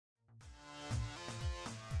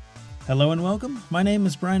Hello and welcome. My name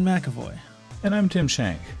is Brian McAvoy. And I'm Tim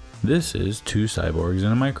Shank. This is Two Cyborgs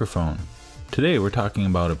and a Microphone. Today we're talking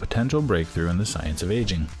about a potential breakthrough in the science of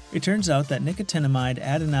aging. It turns out that nicotinamide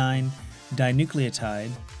adenine dinucleotide,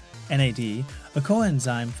 NAD, a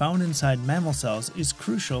coenzyme found inside mammal cells, is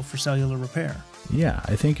crucial for cellular repair. Yeah,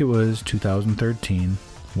 I think it was 2013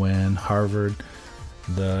 when Harvard,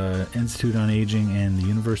 the Institute on Aging, and the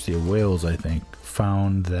University of Wales, I think,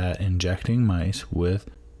 found that injecting mice with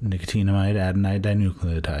nicotinamide adenine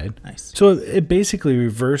dinucleotide. Nice. So it basically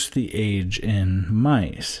reversed the age in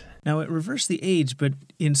mice. Now, it reversed the age, but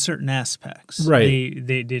in certain aspects. Right.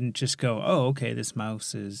 They didn't just go, oh, okay, this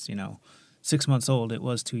mouse is, 6 months old. It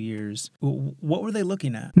was 2 years. What were they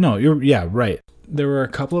looking at? No, yeah, right. There were a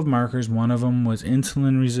couple of markers. One of them was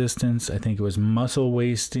insulin resistance. I think it was muscle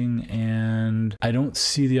wasting, and I don't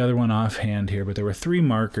see the other one offhand here, but there were 3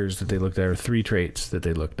 markers that they looked at, or 3 traits that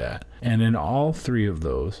they looked at. And in all 3 of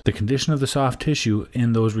those, the condition of the soft tissue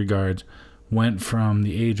in those regards went from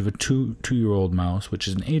the age of a two-year-old mouse, which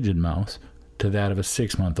is an aged mouse, to that of a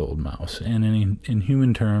 6-month-old mouse. And in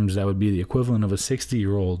human terms, that would be the equivalent of a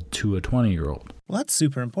 60-year-old to a 20-year-old. Well, that's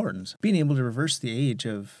super important. Being able to reverse the age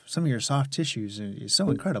of some of your soft tissues is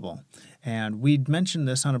so incredible. And we'd mentioned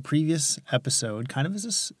this on a previous episode, kind of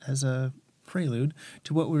as a prelude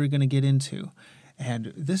to what we were going to get into.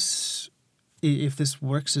 And this, if this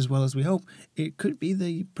works as well as we hope, it could be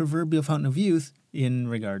the proverbial fountain of youth in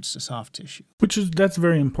regards to soft tissue. That's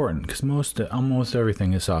very important, because almost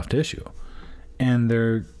everything is soft tissue. And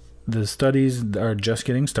the studies are just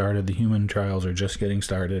getting started. The human trials are just getting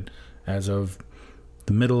started as of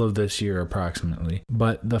the middle of this year approximately.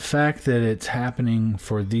 But the fact that it's happening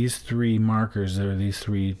for these 3 markers, or these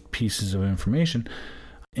 3 pieces of information,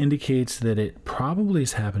 indicates that it probably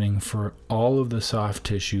is happening for all of the soft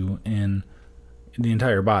tissue in the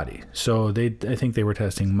entire body. So I think they were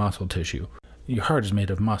testing muscle tissue. Your heart is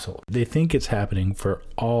made of muscle. They think it's happening for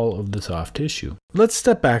all of the soft tissue. Let's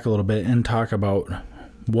step back a little bit and talk about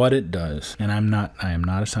what it does. And I am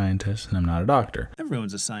not a scientist, and I'm not a doctor.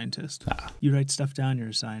 Everyone's a scientist. You write stuff down, you're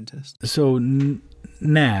a scientist. So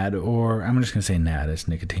NAD, or I'm just going to say NAD, is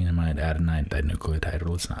nicotinamide adenine dinucleotide.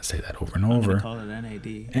 Let's not say that over and over. I'm going to call it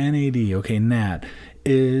NAD. NAD, okay, NAD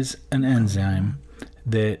is an enzyme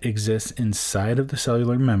that exists inside of the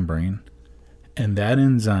cellular membrane, and that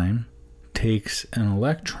enzyme takes an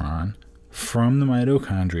electron from the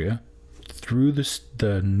mitochondria through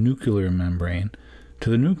the nuclear membrane to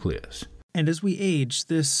the nucleus. And as we age,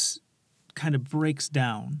 this kind of breaks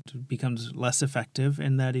down, it becomes less effective,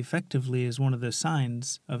 and that effectively is one of the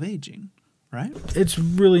signs of aging, right? It's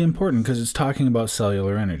really important because it's talking about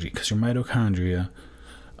cellular energy, because your mitochondria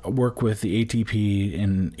work with the ATP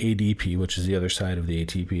and ADP, which is the other side of the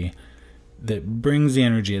ATP, that brings the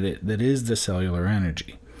energy that is the cellular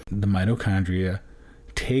energy. The mitochondria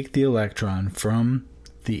take the electron from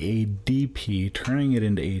the ADP, turning it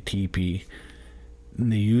into ATP,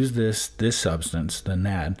 and they use this substance, the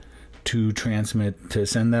NAD, to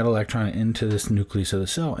send that electron into this nucleus of the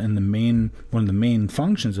cell. And one of the main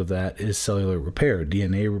functions of that is cellular repair,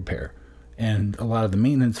 DNA repair, and a lot of the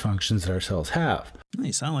maintenance functions that our cells have.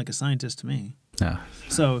 You sound like a scientist to me. Yeah.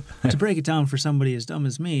 So to break it down for somebody as dumb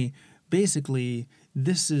as me, basically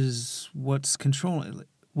this is what's controlling.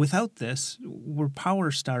 Without this, we're power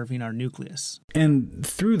starving our nucleus. And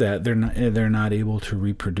through that, they're not able to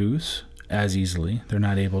reproduce as easily. They're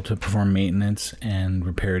not able to perform maintenance and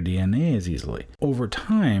repair DNA as easily. Over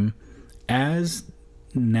time, as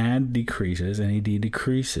NAD decreases,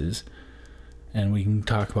 and we can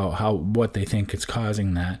talk about what they think is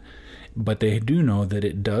causing that, but they do know that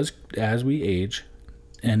it does, as we age,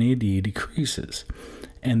 NAD decreases.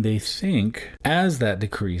 And they think as that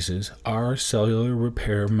decreases, our cellular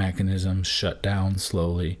repair mechanisms shut down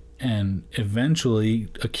slowly and eventually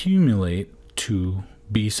accumulate to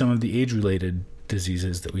be some of the age-related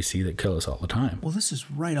diseases that we see that kill us all the time. Well, this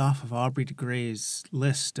is right off of Aubrey de Grey's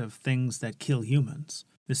list of things that kill humans.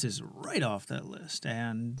 This is right off that list.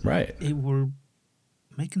 And we're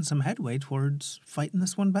making some headway towards fighting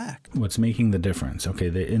this one back. What's making the difference? Okay,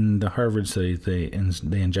 in the Harvard study, they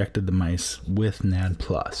injected the mice with NAD+,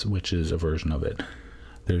 which is a version of it.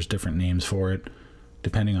 There's different names for it,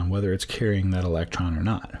 depending on whether it's carrying that electron or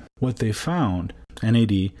not. What they found,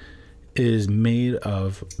 NAD, is made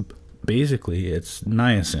of, basically, it's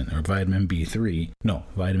niacin, or vitamin B3. No,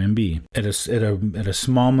 vitamin B, at a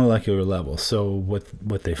small molecular level. So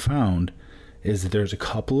what they found is that there's a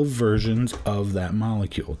couple of versions of that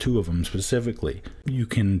molecule, 2 of them specifically, you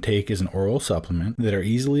can take as an oral supplement that are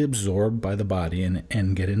easily absorbed by the body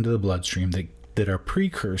and get into the bloodstream that that are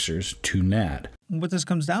precursors to NAD. What this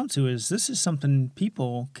comes down to is this is something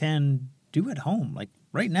people can do at home, like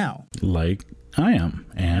right now. Like I am.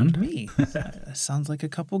 And me. Sounds like a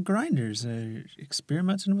couple grinders are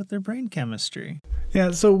experimenting with their brain chemistry. Yeah,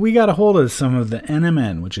 so we got a hold of some of the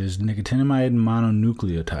NMN, which is Nicotinamide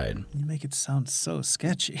Mononucleotide. You make it sound so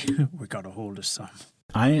sketchy. We got a hold of some.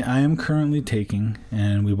 I am currently taking,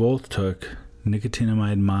 and we both took,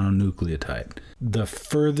 Nicotinamide Mononucleotide. The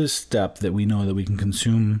furthest step that we know that we can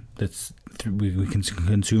consume, we can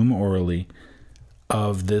consume orally,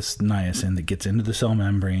 of this niacin that gets into the cell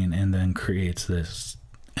membrane and then creates this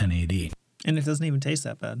NAD. And it doesn't even taste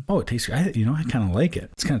that bad. Oh, it tastes, I kind of like it.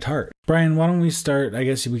 It's kind of tart. Brian, why don't we start, I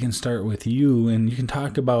guess we can start with you, and you can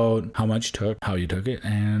talk about how much you took, how you took it,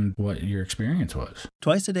 and what your experience was.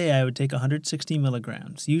 Twice a day, I would take 160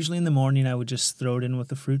 milligrams. Usually in the morning, I would just throw it in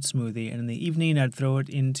with a fruit smoothie, and in the evening, I'd throw it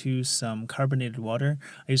into some carbonated water.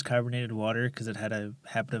 I use carbonated water because it had a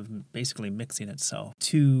habit of basically mixing itself.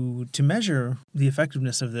 To measure the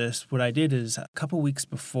effectiveness of this, what I did is a couple weeks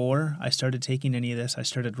before I started taking any of this, I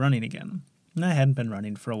started running again. And I hadn't been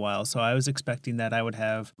running for a while, so I was expecting that I would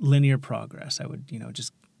have linear progress. I would,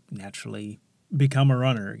 just naturally become a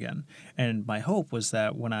runner again. And my hope was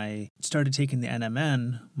that when I started taking the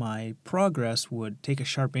NMN, my progress would take a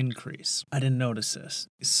sharp increase. I didn't notice this.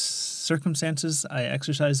 Circumstances I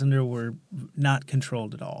exercised under were not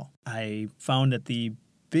controlled at all. I found that the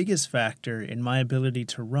biggest factor in my ability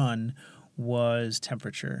to run was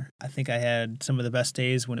temperature. I think I had some of the best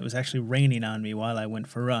days when it was actually raining on me while I went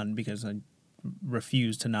for a run because I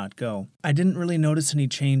refused to not go. I didn't really notice any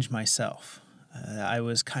change myself. I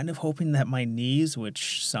was kind of hoping that my knees,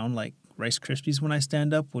 which sound like Rice Krispies when I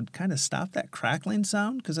stand up, would kind of stop that crackling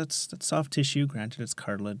sound because that's soft tissue. Granted, it's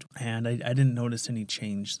cartilage. And I didn't notice any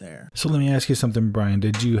change there. So let me ask you something, Brian.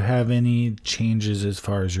 Did you have any changes as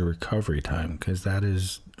far as your recovery time? Because that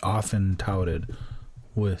is often touted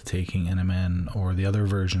with taking NMN or the other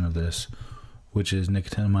version of this, which is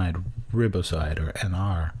nicotinamide riboside or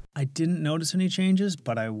NR. I didn't notice any changes,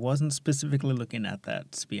 but I wasn't specifically looking at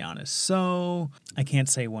that, to be honest. So I can't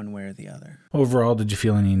say one way or the other. Overall, did you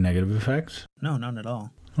feel any negative effects? No, none at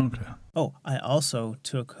all. Okay. Oh, I also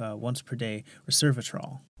took once per day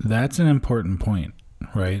resveratrol. That's an important point,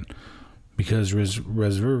 right? Because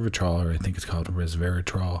resveratrol, or I think it's called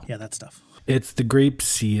resveratrol. Yeah, that stuff. It's the grape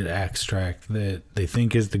seed extract that they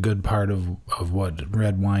think is the good part of what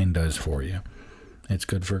red wine does for you. It's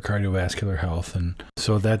good for cardiovascular health, and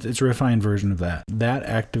so it's a refined version of that. That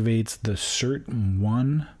activates the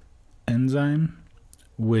SIRT1 enzyme,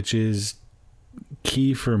 which is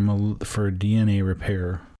key for DNA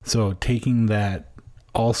repair. So taking that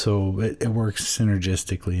also, it works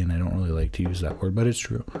synergistically, and I don't really like to use that word, but it's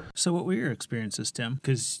true. So what were your experiences, Tim?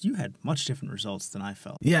 Because you had much different results than I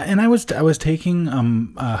felt. Yeah, and I was taking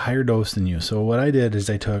a higher dose than you. So what I did is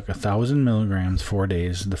I took 1,000 milligrams 4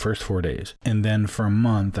 days, the first 4 days. And then for a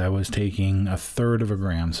month, I was taking a third of a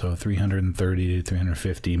gram, so 330 to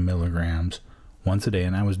 350 milligrams once a day,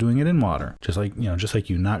 and I was doing it in water, just like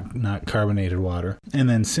you, not carbonated water. And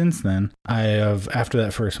then since then, after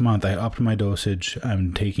that first month, I upped my dosage.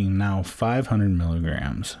 I'm taking now 500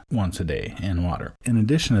 milligrams once a day in water. In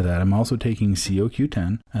addition to that, I'm also taking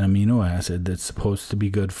CoQ10, an amino acid that's supposed to be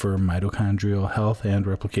good for mitochondrial health and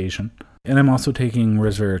replication. And I'm also taking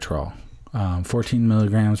resveratrol, 14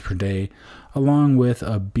 milligrams per day, along with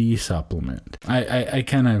a B supplement. I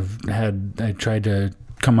tried to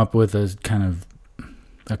come up with a kind of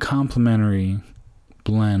a complementary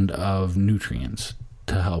blend of nutrients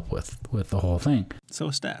to help with the whole thing. So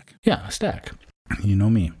a stack. Yeah, a stack. You know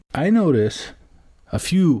me. I notice a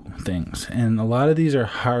few things, and a lot of these are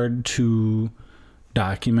hard to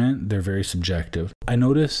document. They're very subjective. I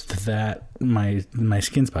noticed that my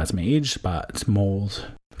skin spots, my age spots, moles,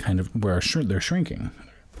 kind of they're shrinking.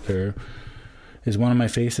 There is one on my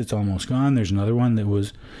face that's almost gone. There's another one that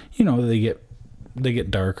was, they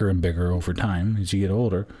get darker and bigger over time as you get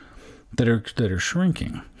older, that are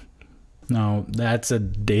shrinking. Now, that's a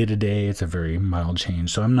day-to-day, it's a very mild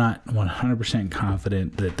change. So I'm not 100%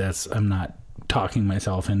 confident that I'm not talking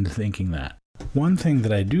myself into thinking that. One thing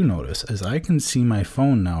that I do notice is I can see my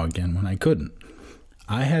phone now again when I couldn't.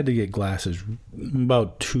 I had to get glasses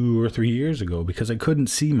about 2 or 3 years ago because I couldn't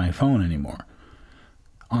see my phone anymore.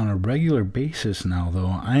 On a regular basis now,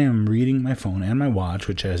 though, I am reading my phone and my watch,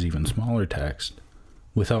 which has even smaller text,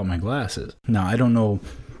 without my glasses. Now, I don't know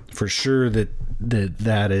for sure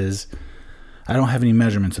that is... I don't have any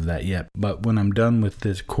measurements of that yet, but when I'm done with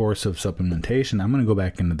this course of supplementation, I'm going to go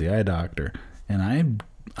back into the eye doctor, and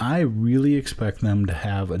I really expect them to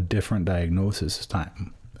have a different diagnosis this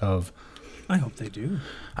time. I hope they do.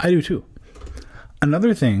 I do too.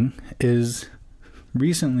 Another thing is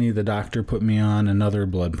recently the doctor put me on another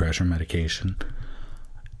blood pressure medication,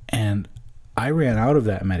 and I ran out of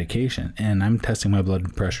that medication, and I'm testing my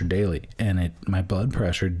blood pressure daily, and my blood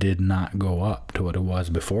pressure did not go up to what it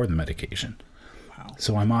was before the medication. Wow.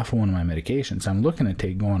 So I'm off of one of my medications. I'm looking at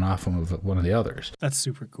going off of one of the others. That's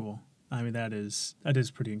super cool. I mean, that is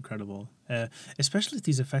pretty incredible, especially if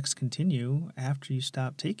these effects continue after you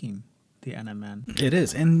stop taking the NMN. It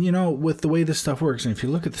is. And, with the way this stuff works, and if you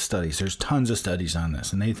look at the studies, there's tons of studies on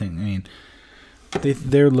this, and they think,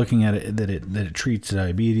 they're looking at it that it treats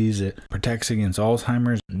diabetes, it protects against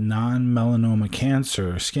Alzheimer's, non-melanoma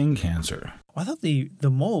cancer, skin cancer. Well, I thought the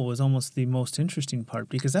mole was almost the most interesting part,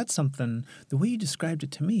 because that's something, the way you described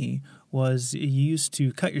it to me was you used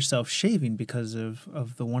to cut yourself shaving because of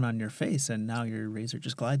the one on your face, and now your razor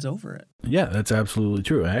just glides over it. Yeah, that's absolutely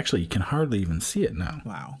true. Actually, you can hardly even see it now.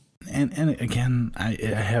 Wow. And again, I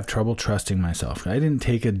have trouble trusting myself. I didn't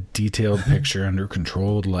take a detailed picture under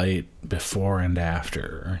controlled light before and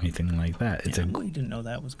after or anything like that. You didn't know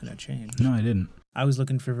that was going to change. No, I didn't. I was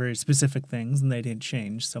looking for very specific things, and they didn't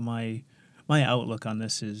change. So my outlook on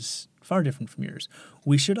this is far different from yours.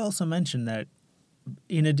 We should also mention that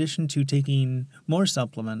in addition to taking more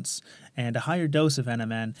supplements and a higher dose of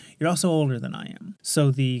NMN, you're also older than I am.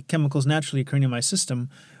 So the chemicals naturally occurring in my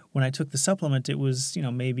system, when I took the supplement, it was,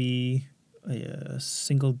 maybe a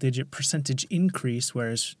single-digit percentage increase,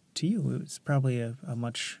 whereas to you, it's probably a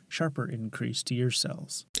much sharper increase to your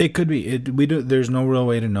cells. It could be. There's no real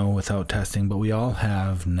way to know without testing, but we all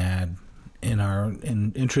have NAD in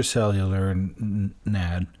intracellular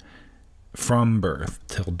NAD from birth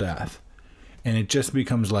till death, and it just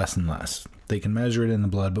becomes less and less. They can measure it in the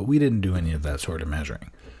blood, but we didn't do any of that sort of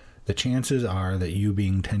measuring. The chances are that you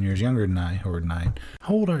being 10 years younger than I, or 9,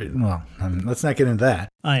 how old are you? Well, let's not get into that.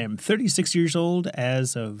 I am 36 years old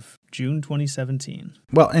as of June 2017.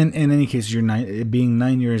 Well, in any case, you're being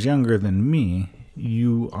 9 years younger than me,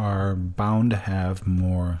 you are bound to have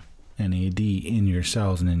more NAD in your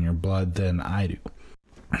cells and in your blood than I do.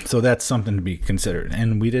 So that's something to be considered.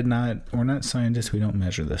 And we're not scientists, we don't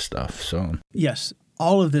measure this stuff. So yes,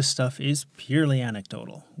 all of this stuff is purely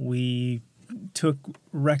anecdotal. We took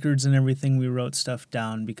records and everything, we wrote stuff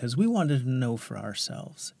down because we wanted to know for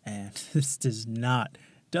ourselves. And this does not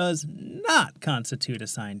constitute a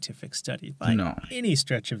scientific study by any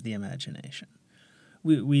stretch of the imagination.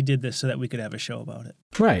 We did this so that we could have a show about it.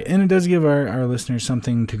 Right, and it does give our listeners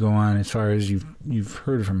something to go on as far as you've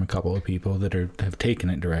heard from a couple of people that have taken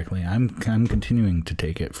it directly. I'm continuing to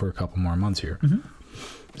take it for a couple more months here. Mm-hmm.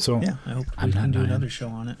 So yeah, I hope we can do another show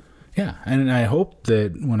on it. Yeah, and I hope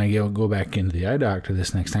that when I go back into the eye doctor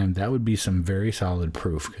this next time, that would be some very solid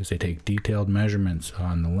proof, because they take detailed measurements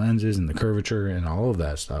on the lenses and the curvature and all of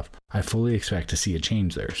that stuff. I fully expect to see a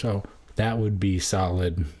change there. So that would be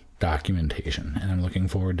solid documentation, and I'm looking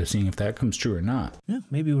forward to seeing if that comes true or not. Yeah,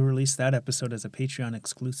 maybe we'll release that episode as a Patreon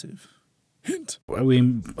exclusive. Hint.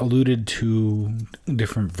 We alluded to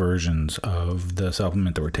different versions of the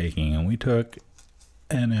supplement that we're taking, and we took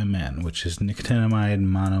NMN, which is Nicotinamide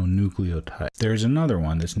Mononucleotide. There's another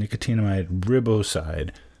one that's nicotinamide riboside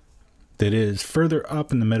that is further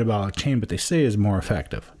up in the metabolic chain, but they say is more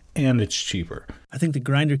effective, and it's cheaper. I think the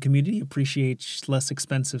grinder community appreciates less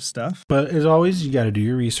expensive stuff. But as always, you got to do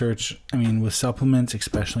your research. I mean, with supplements,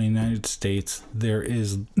 especially in the United States, there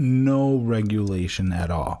is no regulation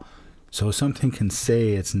at all. So something can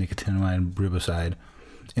say it's nicotinamide riboside,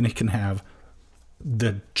 and it can have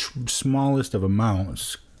the smallest of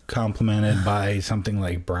amounts complemented by something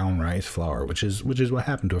like brown rice flour, which is what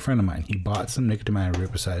happened to a friend of mine. He bought some nicotinamide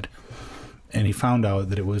riboside, and he found out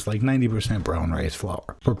that it was like 90% brown rice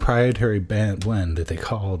flour. Proprietary blend that they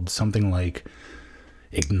called something like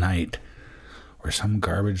Ignite or some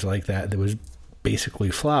garbage like that was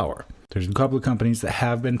basically flour. There's a couple of companies that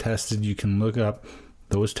have been tested. You can look up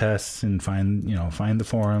those tests and find the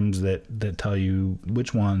forums that tell you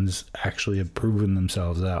which ones actually have proven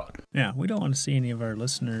themselves out. Yeah, we don't want to see any of our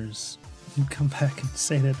listeners come back and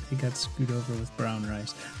say that they got screwed over with brown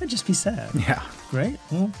rice. That'd just be sad. Yeah. Great.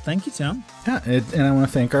 Well, thank you, Tim. Yeah, and I want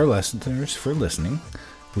to thank our listeners for listening.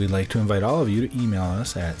 We'd like to invite all of you to email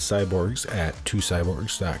us at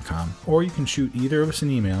cyborgs@twocyborgs.com, or you can shoot either of us an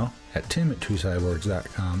email at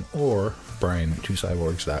tim@twocyborgs.com or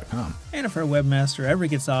brian@twocyborgs.com. And if our webmaster ever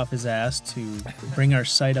gets off his ass to bring our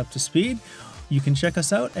site up to speed, you can check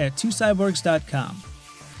us out at twocyborgs.com.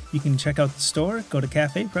 You can check out the store, go to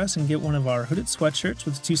Cafe Press and get one of our hooded sweatshirts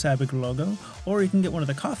with the Two Cyborg logo, or you can get one of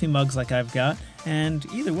the coffee mugs like I've got, and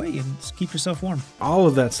either way, you just keep yourself warm. All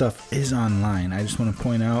of that stuff is online. I just want to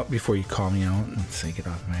point out before you call me out and say get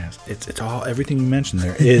off my ass. It's all, everything you mentioned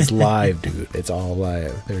there is live, dude. It's all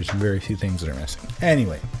live. There's very few things that are missing.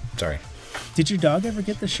 Anyway, sorry. Did your dog ever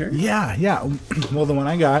get the shirt? Yeah. Well, the one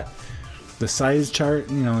I got, the size chart,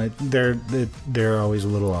 they're always a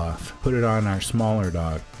little off. Put it on our smaller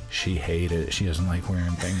dog. She hated it. She doesn't like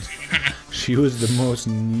wearing things. She was the most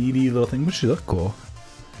needy little thing, but she looked cool.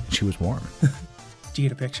 She was warm. Did you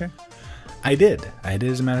get a picture? I did,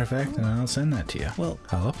 as a matter of fact, and I'll send that to you. Well,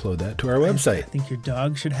 I'll upload that to our website. I think your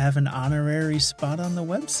dog should have an honorary spot on the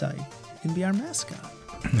website. You can be our mascot.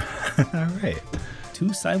 All right. 2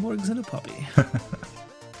 cyborgs and a puppy.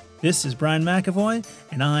 This is Brian McAvoy,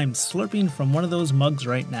 and I'm slurping from one of those mugs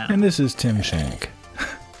right now. And this is Tim Shank.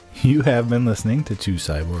 You have been listening to 2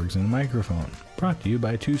 Cyborgs and a Microphone, brought to you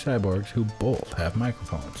by 2 cyborgs who both have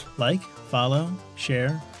microphones. Like, follow,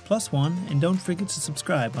 share, +1, and don't forget to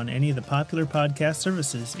subscribe on any of the popular podcast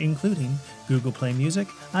services, including Google Play Music,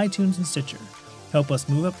 iTunes, and Stitcher. Help us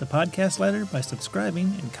move up the podcast ladder by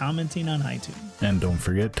subscribing and commenting on iTunes. And don't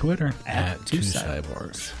forget Twitter at 2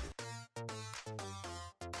 Cyborgs.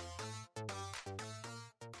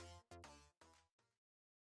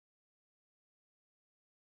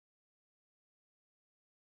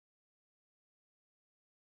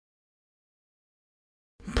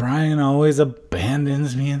 Brian always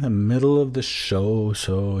abandons me in the middle of the show,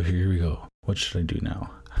 so here we go. What should I do now?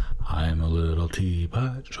 I'm a little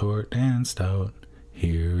teapot, short and stout.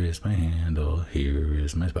 Here is my handle, here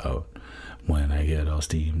is my spout. When I get all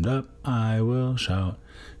steamed up, I will shout,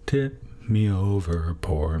 tip me over,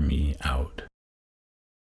 pour me out.